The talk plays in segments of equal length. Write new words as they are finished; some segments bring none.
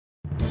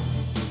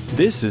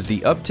This is the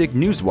Uptick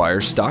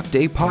Newswire Stock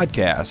Day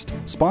podcast,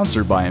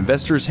 sponsored by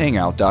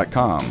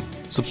InvestorsHangout.com.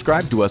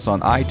 Subscribe to us on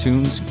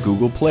iTunes,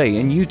 Google Play,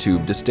 and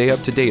YouTube to stay up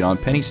to date on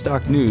penny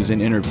stock news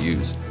and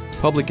interviews,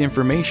 public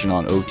information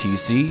on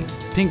OTC,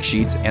 pink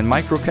sheets, and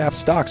microcap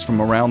stocks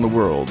from around the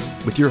world,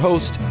 with your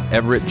host,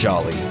 Everett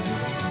Jolly.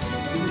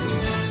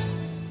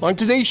 On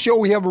today's show,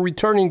 we have a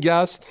returning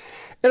guest,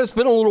 and it's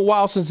been a little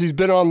while since he's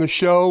been on the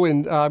show,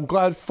 and I'm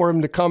glad for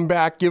him to come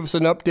back, give us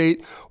an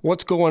update,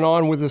 what's going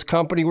on with his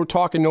company. We're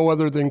talking no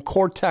other than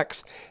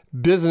Cortex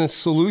Business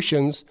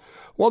Solutions.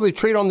 Well, they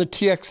trade on the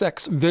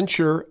TSX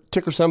Venture,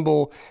 ticker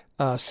symbol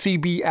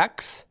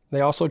CBX. They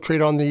also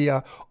trade on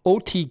the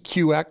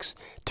OTQX,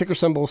 ticker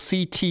symbol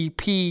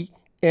CTPNF.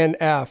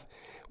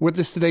 With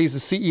us today is the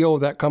CEO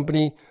of that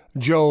company,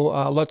 Joe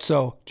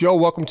Leetzow. Joe,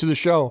 welcome to the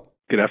show.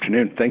 Good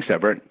afternoon. Thanks,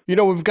 Everett. You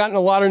know, we've gotten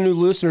a lot of new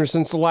listeners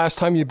since the last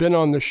time you've been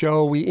on the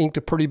show. We inked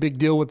a pretty big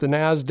deal with the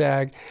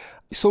NASDAQ.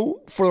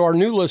 So for our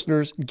new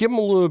listeners, give them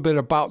a little bit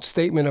about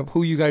statement of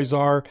who you guys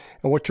are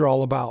and what you're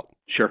all about.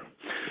 Sure.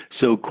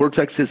 So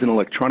Cortex is an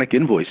electronic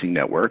invoicing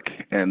network,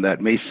 and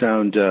that may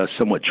sound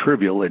somewhat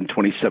trivial in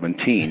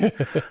 2017,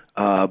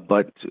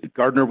 but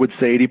Gardner would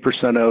say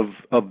 80%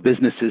 of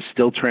businesses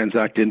still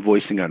transact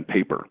invoicing on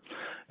paper.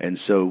 And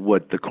so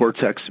what the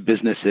Cortex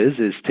business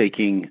is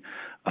taking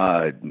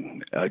a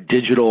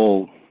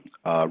digital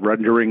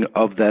rendering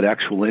of that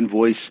actual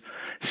invoice,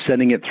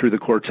 sending it through the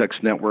Cortex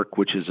network,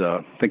 which is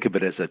think of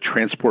it as a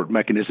transport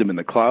mechanism in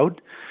the cloud,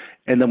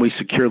 and then we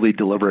securely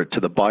deliver it to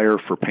the buyer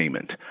for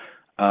payment,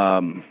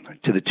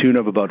 to the tune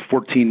of about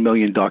 14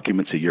 million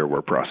documents a year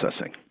we're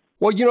processing.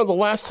 Well, you know, the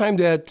last time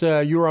that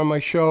you were on my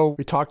show,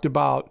 we talked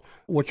about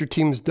what your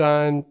team's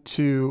done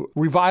to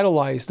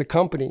revitalize the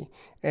company.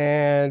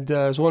 And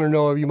I just want to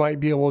know if you might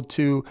be able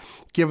to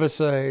give us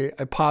a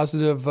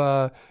positive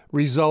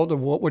result of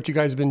what you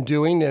guys have been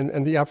doing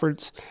and the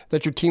efforts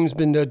that your team's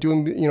been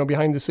doing, you know,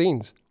 behind the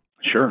scenes.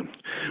 Sure.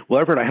 Well,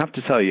 Everett, I have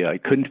to tell you, I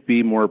couldn't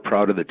be more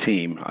proud of the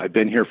team. I've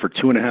been here for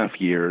 2.5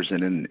 years,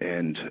 and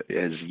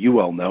as you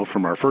well know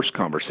from our first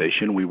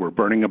conversation, we were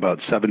burning about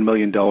 $7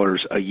 million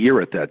a year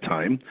at that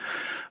time,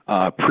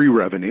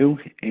 pre-revenue,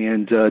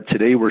 and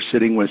today we're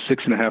sitting with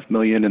 $6.5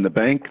 million in the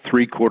bank,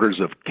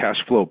 3/4 of cash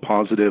flow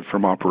positive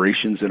from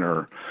operations in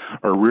our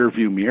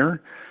rearview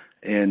mirror,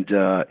 and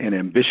an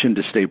ambition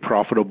to stay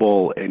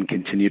profitable and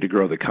continue to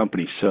grow the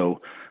company. So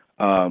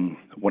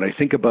when I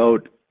think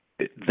about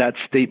that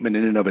statement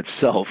in and of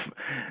itself,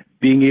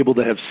 being able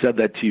to have said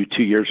that to you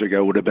 2 years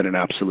ago would have been an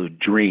absolute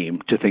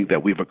dream to think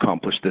that we've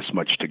accomplished this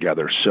much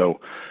together. So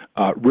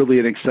really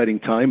an exciting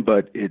time,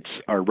 but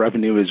our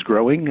revenue is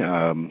growing.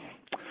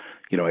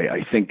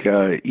 I think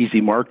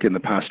easy mark in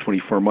the past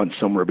 24 months,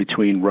 somewhere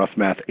between rough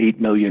math,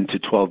 8 million to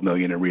 12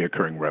 million in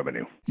reoccurring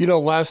revenue. You know,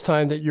 last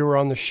time that you were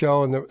on the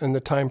show and the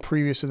time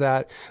previous to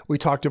that, we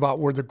talked about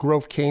where the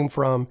growth came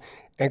from.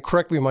 And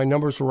correct me if my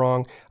numbers are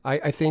wrong,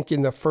 I think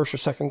in the first or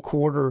second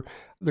quarter,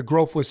 the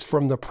growth was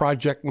from the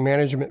project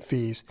management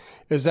fees.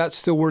 Is that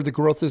still where the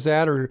growth is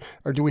at, or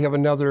do we have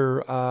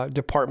another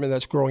department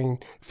that's growing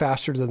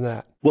faster than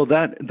that? Well,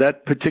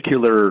 that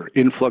particular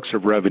influx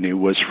of revenue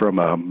was from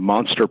a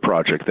monster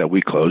project that we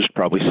closed,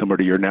 probably similar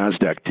to your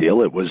NASDAQ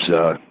deal. It was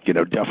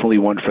definitely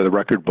one for the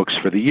record books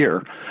for the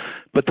year.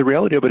 But the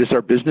reality of it is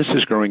our business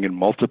is growing in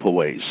multiple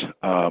ways.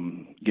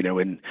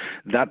 In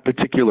that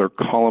particular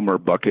column or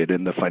bucket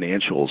in the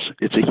financials,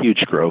 it's a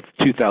huge growth,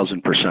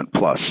 2,000%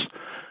 plus.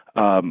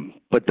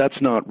 But that's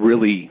not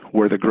really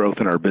where the growth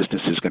in our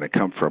business is going to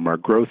come from. Our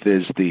growth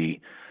is the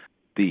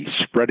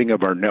spreading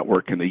of our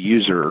network and the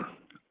user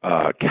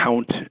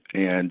count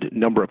and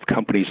number of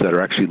companies that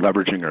are actually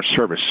leveraging our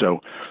service. So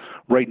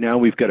right now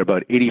we've got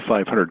about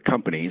 8,500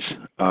 companies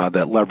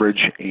that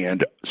leverage,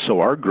 and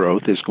so our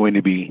growth is going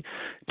to be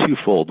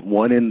twofold.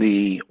 One in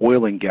the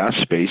oil and gas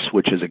space,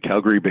 which is a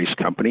Calgary-based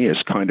company, is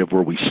kind of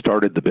where we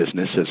started the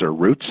business as our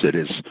roots. It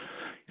is,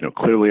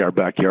 clearly our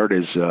backyard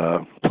is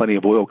plenty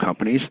of oil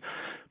companies.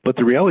 But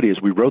the reality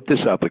is we wrote this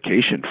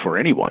application for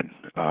anyone.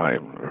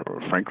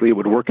 Frankly, it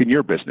would work in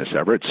your business,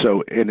 Everett,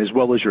 and as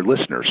well as your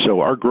listeners.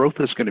 So our growth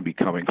is going to be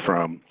coming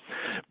from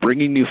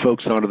bringing new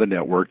folks onto the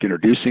network,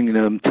 introducing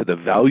them to the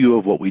value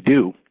of what we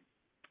do.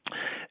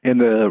 And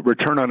the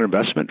return on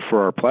investment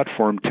for our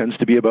platform tends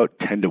to be about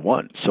 10 to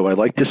 1. So I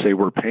like to say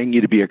we're paying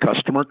you to be a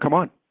customer. Come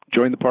on,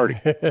 join the party.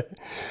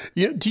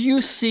 Do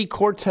you see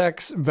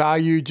Cortex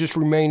value just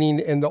remaining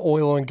in the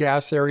oil and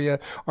gas area?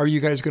 Or are you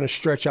guys going to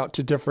stretch out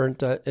to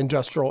different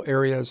industrial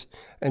areas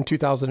in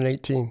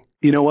 2018?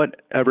 You know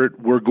what, Everett,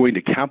 we're going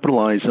to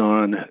capitalize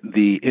on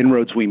the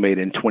inroads we made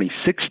in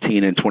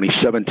 2016 and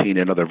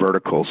 2017 in other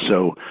verticals.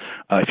 So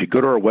if you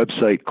go to our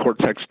website,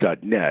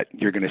 cortex.net,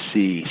 you're going to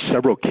see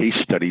several case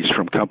studies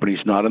from companies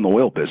not in the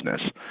oil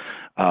business.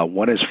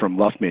 One is from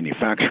Luff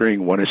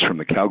Manufacturing, one is from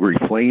the Calgary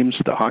Flames,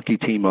 the hockey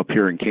team up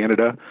here in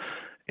Canada.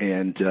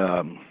 And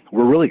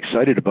we're really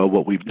excited about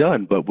what we've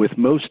done. But with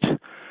most,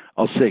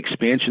 I'll say,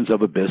 expansions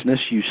of a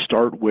business, you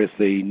start with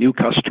a new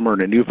customer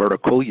in a new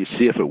vertical, you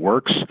see if it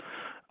works.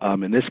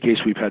 In this case,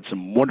 we've had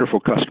some wonderful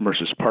customers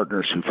as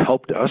partners who've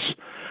helped us.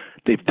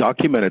 They've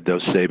documented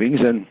those savings,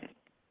 and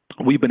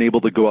we've been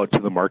able to go out to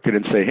the market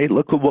and say, hey,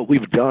 look at what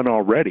we've done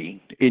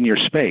already in your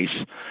space.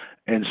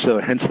 And so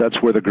hence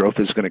that's where the growth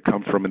is going to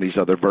come from in these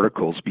other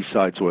verticals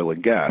besides oil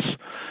and gas.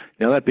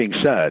 Now, that being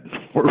said,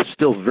 we're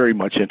still very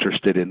much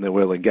interested in the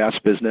oil and gas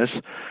business.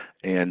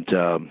 And,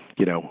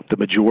 the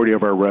majority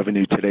of our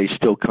revenue today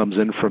still comes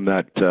in from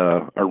that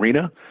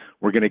arena.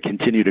 We're going to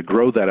continue to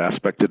grow that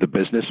aspect of the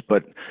business.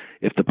 But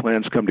if the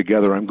plans come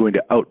together, I'm going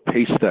to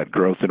outpace that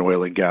growth in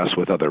oil and gas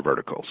with other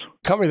verticals.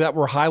 The company that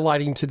we're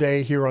highlighting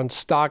today here on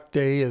Stock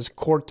Day is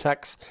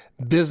Cortex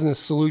Business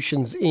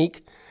Solutions,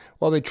 Inc.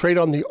 Well, they trade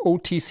on the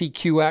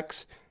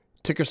OTCQX,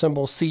 ticker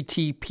symbol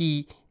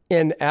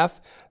CTPNF.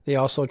 They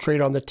also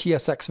trade on the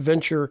TSX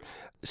Venture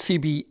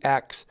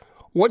CBX.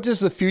 What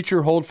does the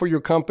future hold for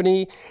your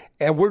company,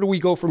 and where do we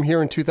go from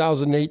here in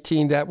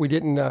 2018 that we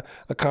didn't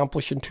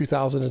accomplish in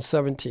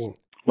 2017?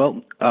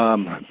 Well,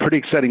 pretty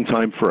exciting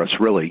time for us,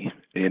 really.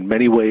 In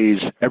many ways,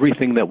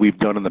 everything that we've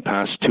done in the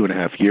past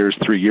 2.5 years,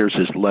 3 years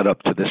has led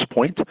up to this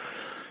point.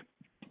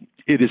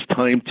 It is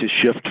time to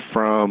shift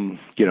from,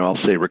 I'll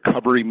say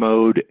recovery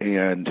mode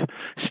and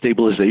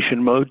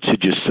stabilization mode to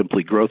just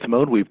simply growth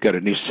mode. We've got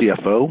a new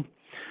CFO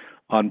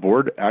on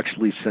board,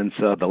 actually, since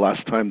the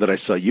last time that I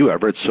saw you,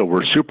 Everett, so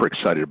we're super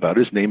excited about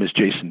it. His name is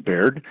Jason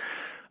Baird.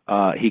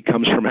 He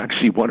comes from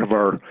actually one of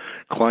our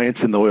clients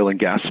in the oil and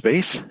gas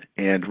space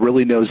and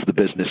really knows the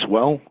business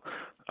well.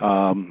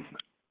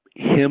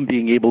 Him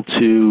being able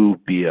to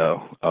be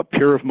a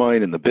peer of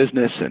mine in the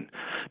business and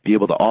be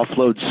able to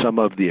offload some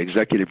of the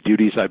executive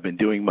duties I've been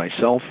doing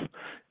myself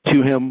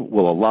to him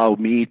will allow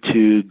me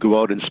to go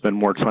out and spend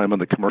more time on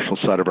the commercial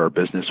side of our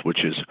business,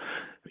 which is,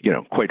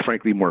 quite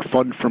frankly, more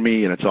fun for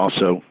me, and it's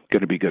also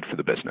going to be good for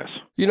the business.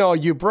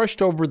 You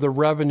brushed over the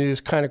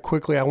revenues kind of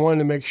quickly. I wanted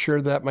to make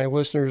sure that my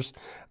listeners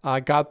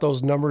got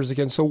those numbers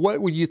again. So what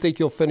would you think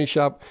you'll finish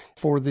up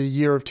for the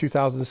year of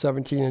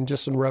 2017 and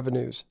just in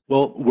revenues?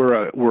 Well,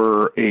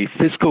 we're a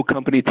fiscal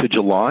company to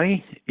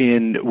July,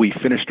 and we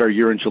finished our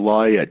year in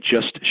July at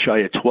just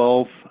shy of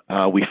 12.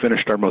 We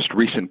finished our most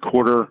recent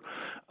quarter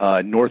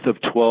north of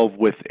 12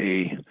 with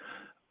a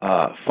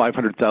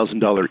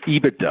 $500,000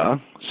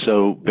 EBITDA.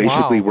 So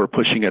basically, We're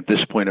pushing at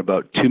this point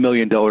about $2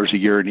 million a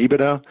year in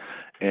EBITDA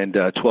and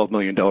 $12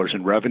 million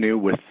in revenue.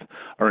 With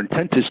our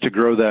intent is to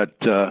grow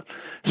that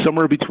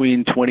somewhere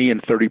between 20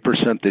 and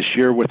 30% this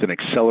year, with an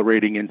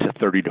accelerating into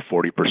 30 to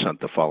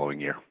 40% the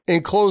following year.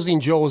 In closing,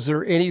 Joe, is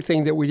there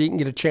anything that we didn't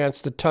get a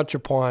chance to touch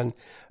upon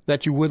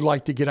that you would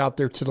like to get out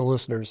there to the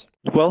listeners?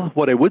 Well,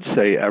 what I would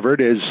say,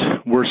 Everett, is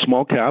we're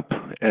small cap.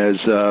 As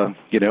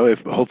if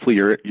hopefully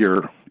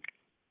your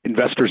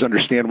investors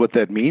understand what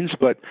that means,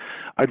 but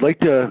I'd like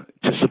to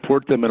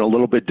support them in a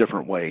little bit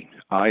different way.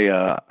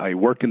 I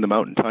work in the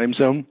Mountain Time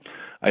Zone.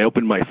 I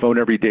open my phone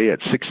every day at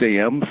 6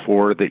 a.m.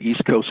 for the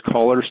East Coast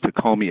callers to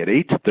call me at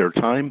 8 their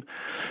time.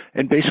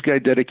 And basically, I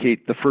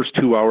dedicate the first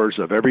 2 hours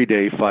of every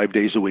day, 5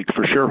 days a week,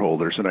 for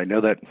shareholders. And I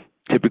know that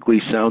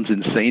typically sounds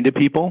insane to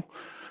people,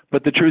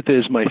 but the truth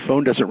is my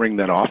phone doesn't ring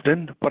that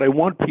often. But I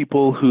want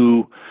people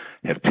who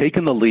have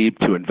taken the leap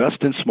to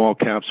invest in small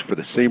caps for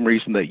the same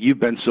reason that you've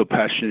been so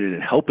passionate in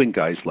helping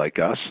guys like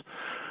us.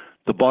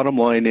 The bottom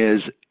line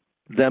is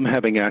them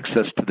having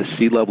access to the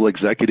C-level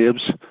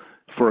executives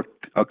for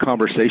a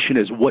conversation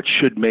is what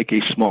should make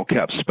a small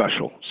cap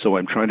special. So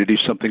I'm trying to do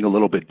something a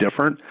little bit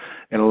different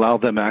and allow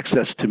them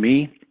access to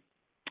me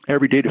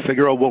every day to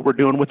figure out what we're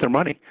doing with their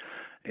money.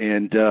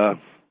 And,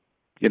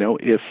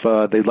 if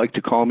they'd like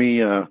to call me,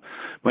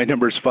 my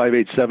number is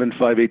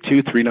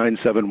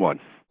 587-582-3971.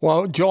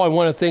 Well, Joe, I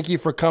want to thank you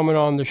for coming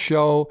on the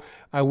show.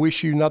 I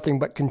wish you nothing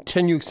but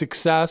continued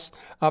success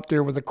up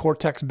there with the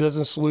Cortex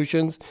Business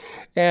Solutions.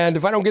 And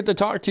if I don't get to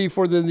talk to you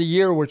for the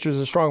year, which is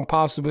a strong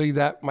possibility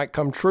that might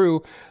come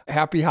true,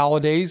 happy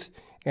holidays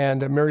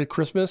and a Merry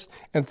Christmas.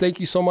 And thank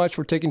you so much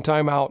for taking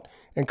time out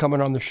and coming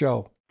on the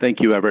show. Thank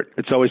you, Everett.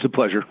 It's always a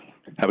pleasure.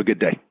 Have a good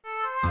day.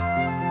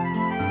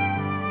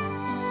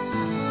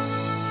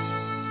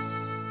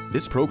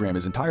 This program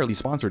is entirely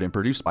sponsored and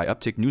produced by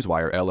Uptick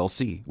Newswire,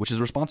 LLC, which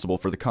is responsible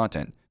for the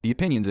content. The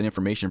opinions and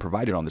information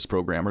provided on this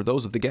program are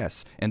those of the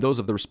guests and those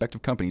of the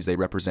respective companies they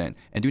represent,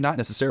 and do not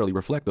necessarily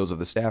reflect those of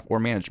the staff or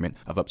management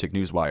of Uptick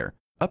Newswire.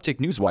 Uptick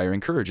Newswire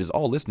encourages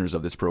all listeners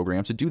of this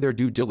program to do their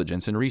due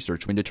diligence and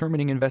research when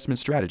determining investment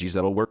strategies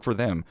that will work for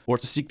them, or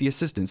to seek the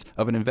assistance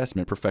of an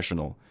investment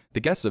professional. The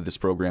guests of this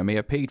program may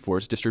have paid for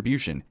its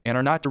distribution and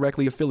are not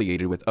directly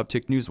affiliated with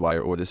Uptick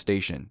Newswire or this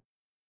station.